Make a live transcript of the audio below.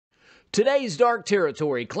Today's dark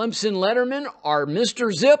territory, Clemson Lettermen are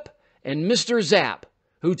Mr. Zip and Mr. Zap,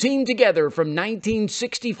 who teamed together from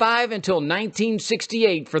 1965 until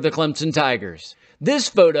 1968 for the Clemson Tigers. This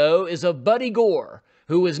photo is of Buddy Gore,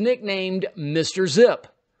 who was nicknamed Mr. Zip.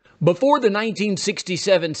 Before the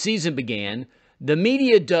 1967 season began, the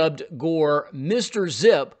media dubbed Gore Mr.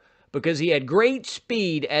 Zip because he had great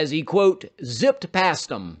speed as he, quote, zipped past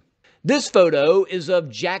them. This photo is of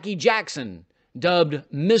Jacky Jackson, dubbed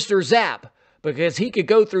Mr. Zap, because he could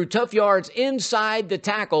go through tough yards inside the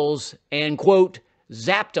tackles and, quote,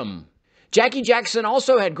 zapped them. Jacky Jackson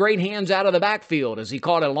also had great hands out of the backfield as he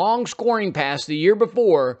caught a long scoring pass the year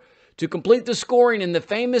before to complete the scoring in the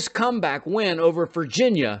famous comeback win over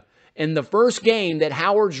Virginia in the first game that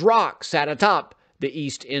Howard's Rock sat atop the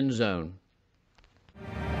East end zone.